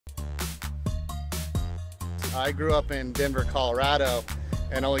I grew up in Denver, Colorado,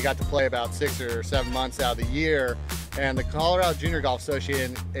 and only got to play about 6 or 7 months out of the year. And the Colorado Junior Golf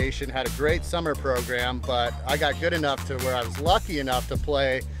Association had a great summer program, but I got good enough to where I was lucky enough to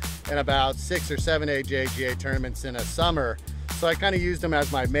play in about 6 or 7 AJGA tournaments in a summer. So I kind of used them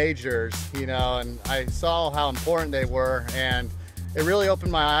as my majors, you know, and I saw how important they were, and it really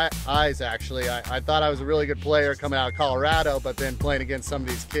opened my eyes, actually. I thought I was a really good player coming out of Colorado, but then playing against some of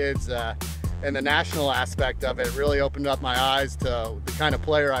these kids and the national aspect of it really opened up my eyes to the kind of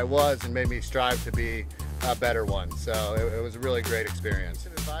player I was and made me strive to be a better one. So it was a really great experience.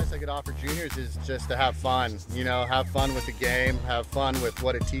 The advice I could offer juniors is just to have fun, you know, have fun with the game, have fun with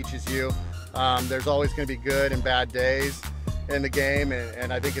what it teaches you. There's always going to be good and bad days in the game,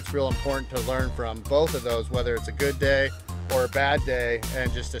 and I think it's real important to learn from both of those, whether it's a good day or a bad day,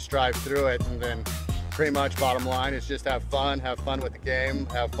 and just to strive through it. And then pretty much bottom line is just have fun with the game,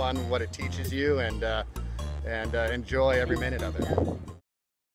 have fun with what it teaches you, and enjoy every minute of it.